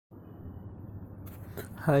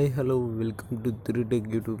Hi hello welcome to Thiru tech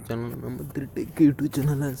YouTube channel. நம்ம திரு tech YouTube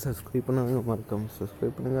சேனலை subscribe பண்ணாங்க, மறக்காமல்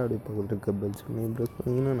சப்ஸ்கிரைப் பண்ணுங்கள். அப்படியே பக்கத்தில் இருக்க பெல் சிம்லையும் ப்ரெஸ்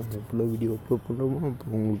பண்ணிங்கன்னா நாங்கள் எப்போ வீடியோ அப்லோட் பண்ணுறோமோ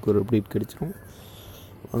அப்புறம் உங்களுக்கு ஒரு அப்டேட் கிடச்சிரும்.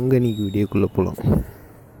 அங்கே இன்றைக்கி வீடியோக்குள்ளே போகலாம்.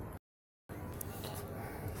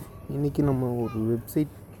 இன்றைக்கி நம்ம ஒரு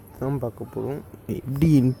வெப்சைட் தான் பார்க்க போகிறோம். எப்படி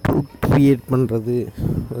இன்ட்ரோ க்ரியேட் பண்ணுறது,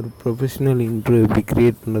 ஒரு ப்ரொஃபஷ்னல் இன்ட்ரோ எப்படி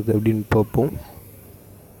க்ரியேட் பண்ணுறது அப்படின்னு பார்ப்போம்.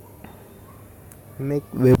 மேக்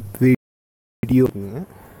வெப் வீடியோங்க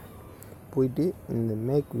போயிட்டு இந்த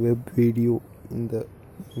மேக் வெப் வீடியோ இந்த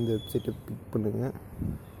வெப்சைட்டை பிக் பண்ணுங்கள்.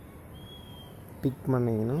 பிக்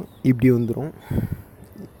பண்ணிங்கன்னா இப்படி வந்துடும்.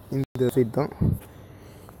 இந்த வெப்சைட் தான்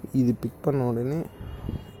இது. பிக் பண்ண உடனே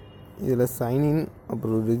இதில் சைன்இன்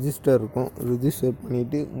அப்புறம் ரெஜிஸ்டர் இருக்கும். ரெஜிஸ்டர்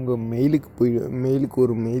பண்ணிவிட்டு உங்கள் மெயிலுக்கு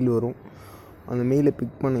ஒரு மெயில் வரும். அந்த மெயிலை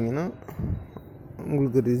பிக் பண்ணிங்கன்னா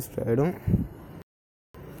உங்களுக்கு ரெஜிஸ்டர் ஆகிடும்.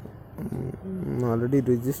 நான் ஆல்ரெடி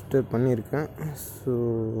ரெஜிஸ்டர் பண்ணியிருக்கேன். ஸோ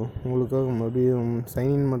உங்களுக்காக மறுபடியும்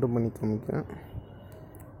சைன்இன் மட்டும் பண்ணி காமிக்கிறேன்.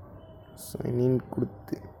 சைன்இன்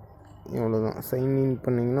கொடுத்து இவ்வளோதான். சைன்இன்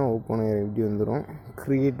பண்ணிங்கன்னா ஓப்பன் ஆகிற எப்படி வந்துடும்.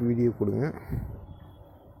 க்ரியேட் வீடியோ கொடுங்க.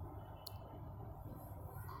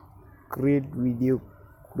 க்ரியேட் வீடியோ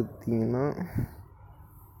கொடுத்தீங்கன்னா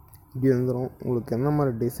இப்படி வந்துடும். உங்களுக்கு எந்த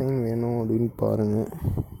மாதிரி டிசைன் வேணும் அப்படின்னு பாருங்கள்.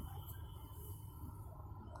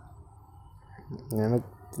 எனக்கு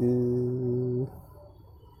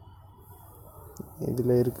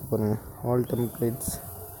இதில் இருக்குது பாருங்கள், ஆல் டெம்ப்ளேட்ஸ்.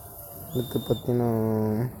 அடுத்து பார்த்தீங்கன்னா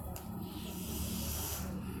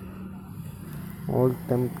all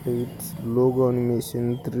templates, logo animation,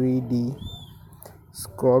 3D,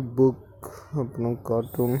 scrap book, அப்புறம்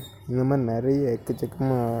கார்ட்டூன், இந்த மாதிரி நிறைய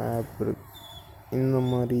எக்கச்சக்கமாக ஆப் இருக்குது. இந்த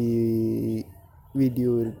மாதிரி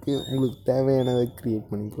வீடியோ இருக்குது. உங்களுக்கு தேவையானதை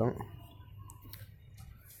க்ரியேட் பண்ணிக்கலாம்.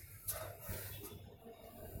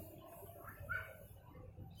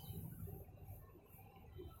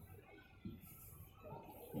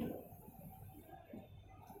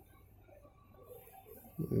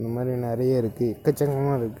 இந்த மாதிரி நிறைய இருக்குது,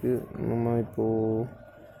 எக்கச்சக்கமாக இருக்குது. நம்ம இப்போது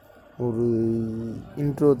ஒரு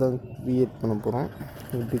இன்ட்ரோ தான் க்ரியேட் பண்ண போகிறோம்.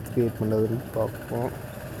 எப்படி க்ரியேட் பண்ணுறதுன்னு பார்ப்போம்.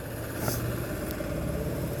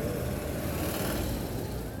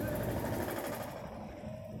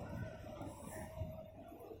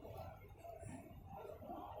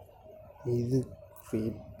 இது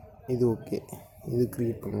ஓகே, இது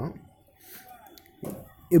க்ரியேட் பண்ணலாம்.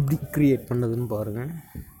 எப்படி க்ரியேட் பண்ணுறதுன்னு பாருங்கள்.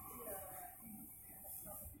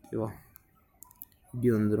 ஓகேவா, இப்படி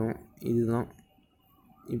வந்துடும். இதுதான்.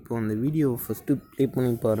 இப்போ அந்த வீடியோ ஃபஸ்ட்டு ப்ளே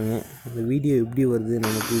பண்ணி பாருங்கள். அந்த வீடியோ எப்படி வருது,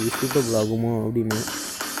 நமக்கு இது சூட்டபிள் ஆகுமா அப்படின்னு.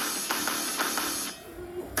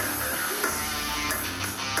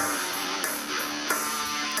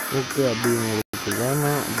 ஓகே, அப்படி உங்களுக்கு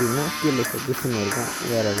வேணாம் அப்படின்னா கீழே சஜஷன் இருக்கும்,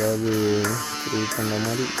 வேறு ஏதாவது க்ரியேட் பண்ணுற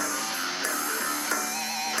மாதிரி.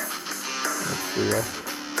 ஓகேவா,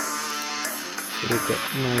 ஓகே,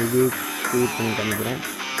 நான் இதே க்ரியேட் பண்ணி காமிக்கிறேன்.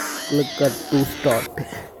 கிளிக் டு ஸ்டார்ட்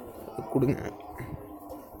கொடுங்க.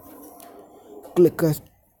 கிளிக்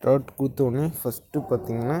ஸ்டார்ட் கொடுத்தோடனே ஃபஸ்ட்டு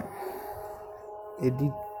பார்த்தீங்கன்னா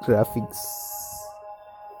edit graphics.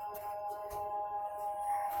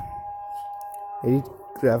 Edit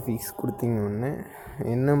graphics கொடுத்தீங்கன்னே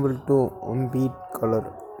enable to one beat colour.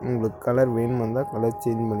 உங்களுக்கு கலர் வேணுமா இருந்தால் கலர்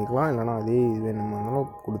சேஞ்ச் பண்ணிக்கலாம், இல்லைனா அதே வேணுமா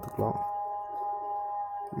இருந்தாலும் கொடுத்துக்கலாம்.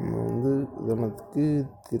 நம்ம வந்து உதாரணத்துக்கு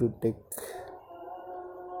திரு டெக்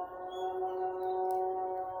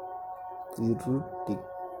இப்படி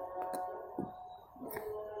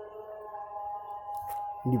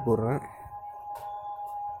போடுறேன்.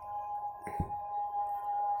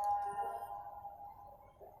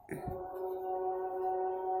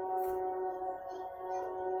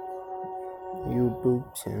 YouTube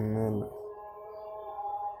channel.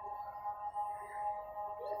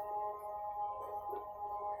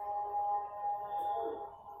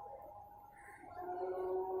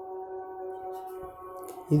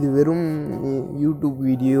 இது வெறும் யூடியூப்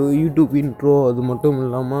வீடியோ, யூடியூப் இன்ட்ரோ, அது மட்டும்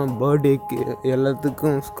இல்லாமல் பர்த்டேக்கு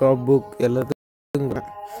எல்லாத்துக்கும், ஸ்க்ராப் புக் எல்லாத்துக்கும்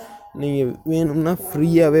நீங்கள் வேணும்னா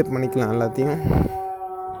ஃப்ரீயாகவே பண்ணிக்கலாம் எல்லாத்தையும்.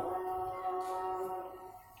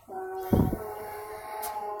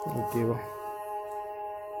 ஓகேவா,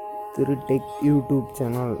 திரு டெக் யூடியூப்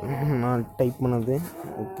சேனல் நான் டைப் பண்ணது.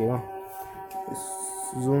 ஓகேவா,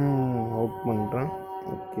 ஜூம் அவுட் பண்ணுறேன்.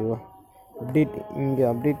 ஓகேவா, அப்டேட் இங்கே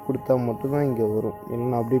அப்டேட் கொடுத்தா மட்டும்தான் இங்கே வரும்,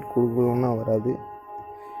 இல்லைன்னா அப்டேட் கொடுக்கலன்னா வராது.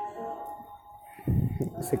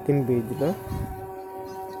 செகண்ட் பேஜில்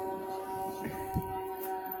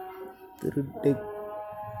திரு டெக்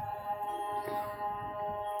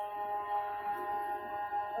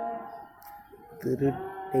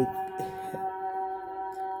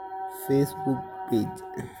ஃபேஸ்புக் பேஜ்.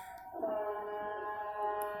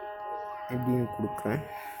 எப்படின்னு கொடுக்குறேன்.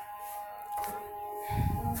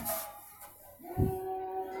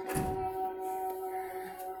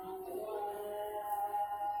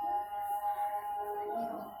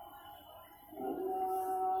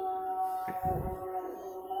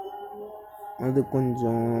 அது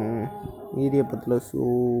கொஞ்சம் ஏரியா பத்தல, ஸோ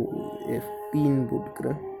எஃபின்னு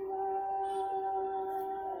போட்டுக்கிறேன்.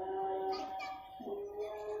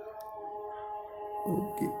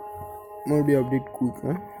 ஓகே, மறுபடியும் அப்டேட்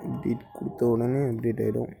கொடுக்குறேன். அப்டேட் கொடுத்த உடனே அப்டேட்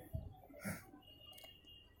ஆகிடும்.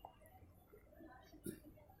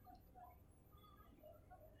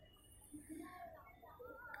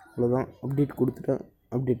 அவ்வளோதான், அப்டேட் கொடுத்துட்டேன்,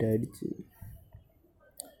 அப்டேட் ஆகிடுச்சு.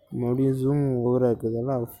 மறுபடியும் ஜூம் ஓவராக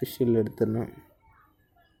இருக்கிறதால அஃபிஷியல் எடுத்துடணும்.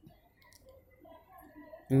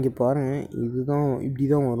 இங்கே பாருங்கள், இதுதான் இப்படி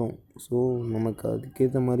தான் வரும். ஸோ நமக்கு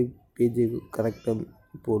அதுக்கேற்ற மாதிரி பேஜு கரெக்டாக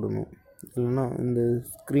போடணும். இல்லைன்னா இந்த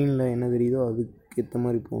ஸ்க்ரீனில் என்ன தெரியுதோ அதுக்கேற்ற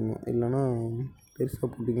மாதிரி போடணும். இல்லைன்னா பெருசாக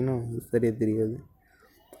போட்டிங்கன்னா சரியாக தெரியாது.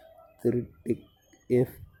 திரு டெக்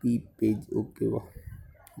எஃபி பேஜ் ஓகேவா?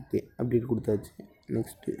 ஓகே, அப்டேட் கொடுத்தாச்சு.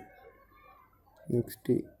 நெக்ஸ்ட்டு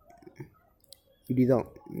இப்படி தான்.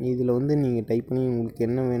 இதில் நீங்கள் டைப் பண்ணி உங்களுக்கு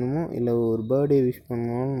என்ன வேணுமோ, இல்லை ஒரு பர்த்டே விஷ்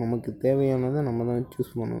பண்ணாலும் நமக்கு தேவையானதை நம்ம தான்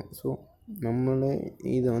சூஸ் பண்ணுவோம். ஸோ நம்மளே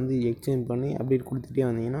இதை எக்ஸ்சேஞ்ச் பண்ணி அப்டேட் கொடுத்துட்டே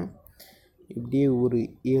வந்தீங்கன்னா இப்படியே ஒரு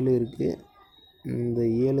 7 இருக்குது. இந்த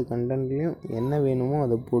 7 கண்டென்ட்லேயும் என்ன வேணுமோ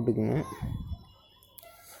அதை போட்டுக்குங்க.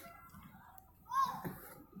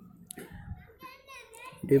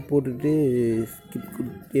 அப்படியே போட்டுட்டு ஸ்கிப்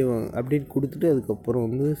கொடுத்துட்டே வாங்க. அப்டேட் கொடுத்துட்டு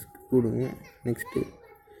அதுக்கப்புறம் ஸ்கிப் கொடுங்க. நெக்ஸ்ட்டு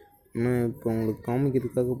நான் இப்போ உங்களுக்கு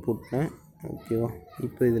காமிக்கிறதுக்காக போட்டேன், ஓகேவா?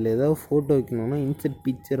 இப்போ இதில் ஏதாவது ஃபோட்டோ வைக்கணுன்னா இன்சர்ட்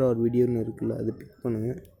பிக்சர் ஆர் வீடியோன்னு இருக்குல்ல, அது பிக்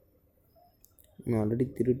பண்ணுங்கள். நான் ஆல்ரெடி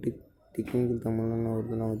திரு டெக் டெக்னிக்கல் தமிழ்லாம் நான் ஒரு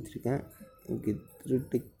இதெல்லாம் வச்சுருக்கேன். ஓகே, திரு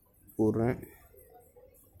டெக் போடுறேன்.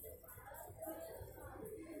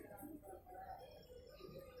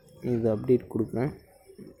 இது அப்டேட் கொடுக்குறேன்.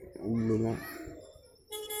 இவ்வளோதான்.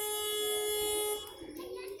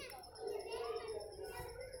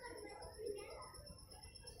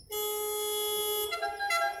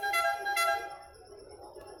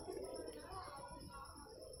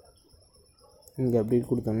 இங்கே அப்டேட்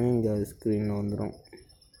கொடுத்தோன்னே இங்கே ஸ்க்ரீனில் வந்துடும்.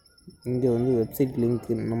 இங்கே வெப்சைட்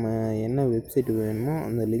லிங்க்கு, நம்ம என்ன வெப்சைட் வேணுமோ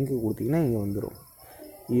அந்த லிங்க்கு கொடுத்திங்கன்னா இங்கே வந்துடும்.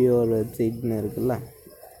 யூஆர் வெப்சைட்னு இருக்குல்ல,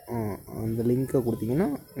 அந்த லிங்க்கை கொடுத்திங்கன்னா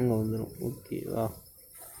இங்கே வந்துடும். ஓகேவா?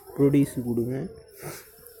 ப்ரொடியூஸ் கொடுங்க.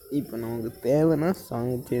 இப்போ நமக்கு தேவைன்னா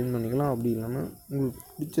சாங்கை சேஞ்ச் பண்ணிக்கலாம். அப்படி இல்லைன்னா உங்களுக்கு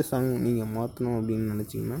பிடிச்ச சாங் நீங்கள் மாற்றணும் அப்படின்னு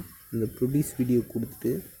நினச்சிங்கன்னா இந்த ப்ரொடியூஸ் வீடியோ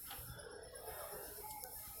கொடுத்துட்டு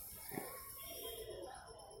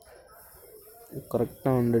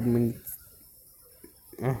கரெக்டாக 100 மினிட்ஸ்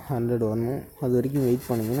 100 வரணும். அது வரைக்கும் வெயிட்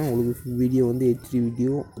பண்ணிங்கன்னா உங்களுக்கு வீடியோ ஹெச்டி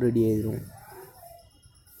வீடியோ ரெடி ஆகிடும்.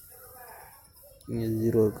 இங்கே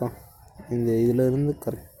 0 இருக்கா? இந்த இதிலேருந்து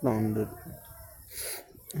கரெக்டாக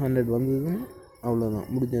 100 வந்ததுன்னா அவ்வளோதான்,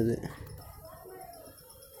 முடிஞ்சது.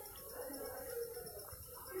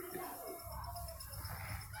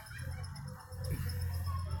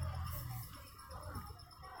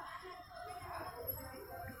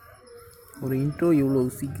 ஒரு இன்ட்ரோ இவ்வளோ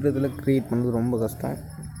சீக்கிரத்தில் க்ரியேட் பண்ணுறது ரொம்ப கஷ்டம்.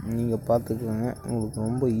 நீங்கள் பார்த்துக்கோங்க, உங்களுக்கு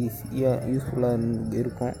ரொம்ப ஈஸியாக யூஸ்ஃபுல்லாக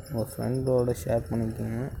இருக்கும். உங்கள் ஃப்ரெண்டோட ஷேர்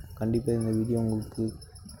பண்ணிக்கோங்க. கண்டிப்பாக இந்த வீடியோ உங்களுக்கு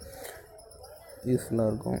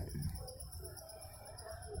யூஸ்ஃபுல்லாக இருக்கும்.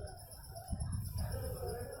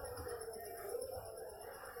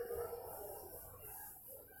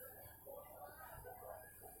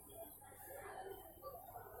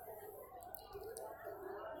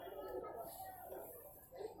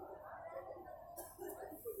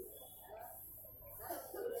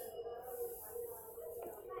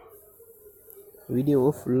 வீடியோவை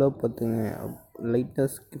ஃபுல்லாக பார்த்துங்க.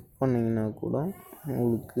 லைட்டாக ஸ்கிப் பண்ணிங்கன்னா கூட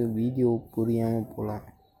உங்களுக்கு வீடியோ புரியாமல் போகலாம்.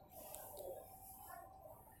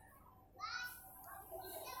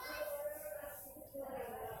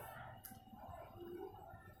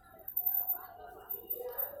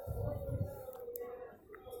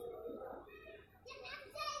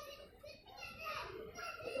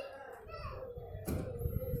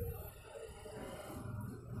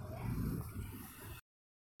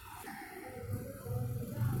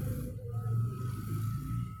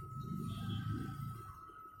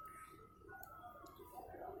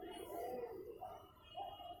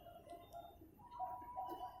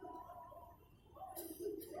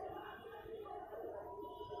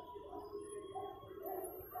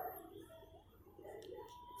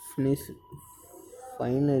 ஃபினிஷ்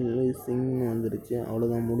ஃபைனலைசிங்னு வந்துடுச்சு.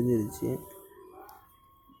 அவ்வளோதான், முடிஞ்சிருச்சு.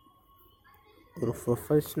 ஒரு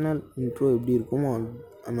ப்ரொஃபஷ்னல் இன்ட்ரோ எப்படி இருக்குமோ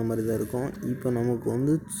அந்த மாதிரி தான் இருக்கும். இப்போ நமக்கு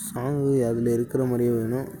வந்து சாங்கு அதில் இருக்கிற மாதிரியே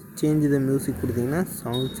வேணும். சேஞ்ச் த மியூசிக் கொடுத்திங்கன்னா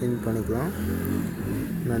சாங் சேஞ்ச் பண்ணிக்கலாம்.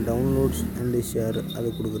 நான் டவுன்லோட்ஸ் அண்ட் ஷேர் அதை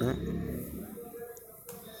கொடுக்குறேன்.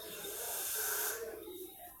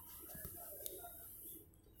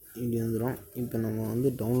 இப்படி வந்துடும். இப்போ நம்ம வந்து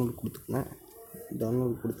டவுன்லோட் கொடுத்துக்கலாம்.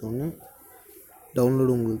 டவுன்லோட் கொடுத்தோன்னே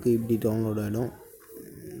டவுன்லோடு உங்களுக்கு இப்படி டவுன்லோட் ஆகிடும்.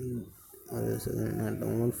 அதை நான்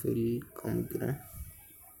டவுன்லோட் ஃபைல் காமிக்கிறேன்.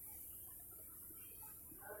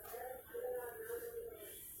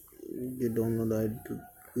 இது டவுன்லோட்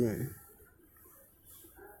ஆகிட்டுருக்கு.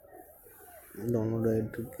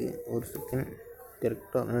 ஒரு செகண்ட்.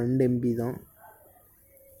 கரெக்டாக 2 MB தான்.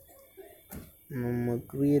 நம்ம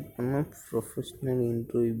க்ரியேட் பண்ணால் ப்ரொஃபஷ்னல்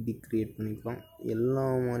இன்ட்ரோ இப்படி க்ரியேட் பண்ணிக்கலாம். எல்லா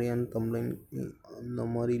மாதிரியான தம்ப்லைன் அந்த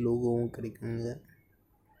மாதிரி லோகோவும் கிடைக்குங்க.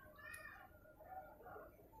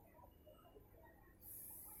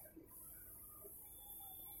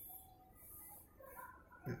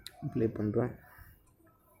 ப்ளே பண்ணுறேன்.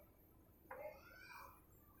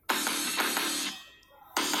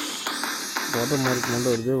 வாட்டர் மார்க்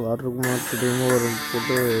மட்டும் வருது. வாட்டர் மார்க் ரிமூவர்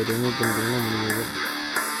போட்டு ரிமூவ் பண்ணுறீங்கன்னா முடியாது.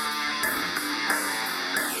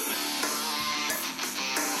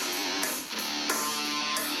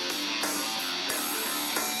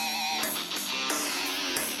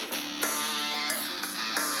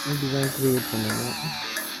 இப்படிதான் க்ரியேட் பண்ணணும்.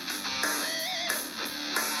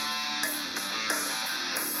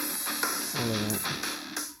 அவ்வளோதான்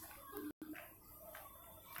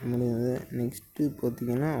முடிஞ்சது. நெக்ஸ்ட்டு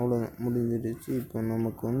பார்த்திங்கன்னா அவ்வளோதான் முடிஞ்சிடுச்சு. இப்போ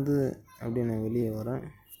நமக்கு வந்து அப்படியே நான் வெளியே வரேன்.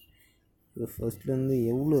 இப்போ ஃபஸ்ட்லேருந்து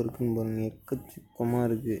எவ்வளோ இருக்குதுன்னு பாருங்கள். எக்கச்சக்கமாக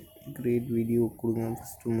இருக்குது. க்ரியேட் வீடியோ கொடுங்க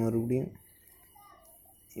ஃபஸ்ட்டு மறுபடியும்.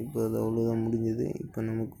 இப்போ அது அவ்வளோதான் முடிஞ்சது. இப்போ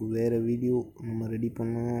நமக்கு வேறு வீடியோ நம்ம ரெடி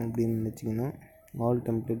பண்ணணும் அப்படின்னு நினச்சிங்கன்னா ஆல்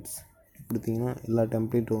டெம்ப்ளேட்ஸ் கொடுத்திங்கன்னா எல்லா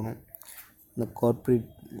டெம்ப்ளேட் வரும். இந்த கார்ப்பரேட்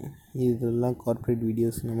இதெல்லாம் கார்ப்பரேட்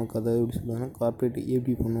வீடியோஸ் நமக்கு அதை எப்படி சொல்லுவாங்கன்னா கார்ப்பரேட்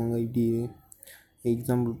எப்படி பண்ணுவாங்க, இப்படி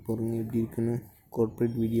எக்ஸாம்பிள் பாருங்க எப்படி இருக்குன்னு.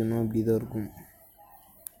 கார்ப்பரேட் வீடியோனா இப்படி தான் இருக்கும்.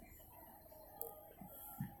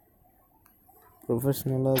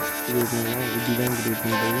 ப்ரொஃபஷ்னலாக க்ரியேட் பண்ணலாம். இப்படி தான் க்ரியேட்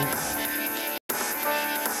பண்ணுறது.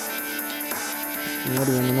 இந்த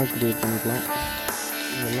மாதிரி வேணும்னா க்ரியேட் பண்ணிக்கலாம்.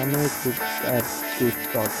 எல்லாமே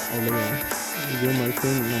ஸ்டார்ட் அவ்வளோதான். இதே மாதிரி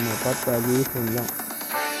சேம் நம்ம பார்த்த அதே சேம் தான்.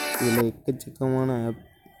 இதில் எக்கச்சக்கமான ஆப்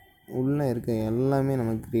உள்ளே இருக்க எல்லாமே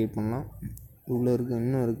நம்ம க்ரியேட் பண்ணலாம். உள்ளே இருக்க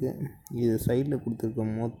இன்னும் இருக்குது. இது சைடில் கொடுத்துருக்க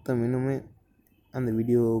மொத்த மெனுமே அந்த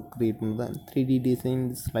வீடியோ க்ரியேட் பண்ணுறது தான். 3D டிசைன்,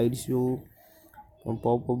 ஸ்லைட் ஷோ, அப்புறம்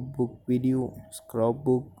pop-up book video, scrap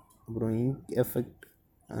book, அப்புறம் இங்க் எஃபெக்ட்,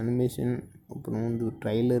 அனிமேஷன், அப்புறம் வந்து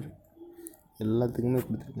ட்ரைலர் எல்லாத்துக்குமே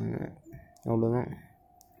கொடுத்துருக்காங்க. அவ்வளோதான்.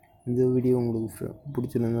 இந்த வீடியோ உங்களுக்கு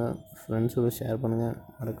பிடிச்சிருந்தா ஃப்ரெண்ட்ஸோடு ஷேர் பண்ணுங்கள்.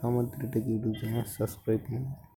 மறக்காமல் திரு டெக் யூடியூப் சேனல் சப்ஸ்கிரைப் பண்ணுங்கள்.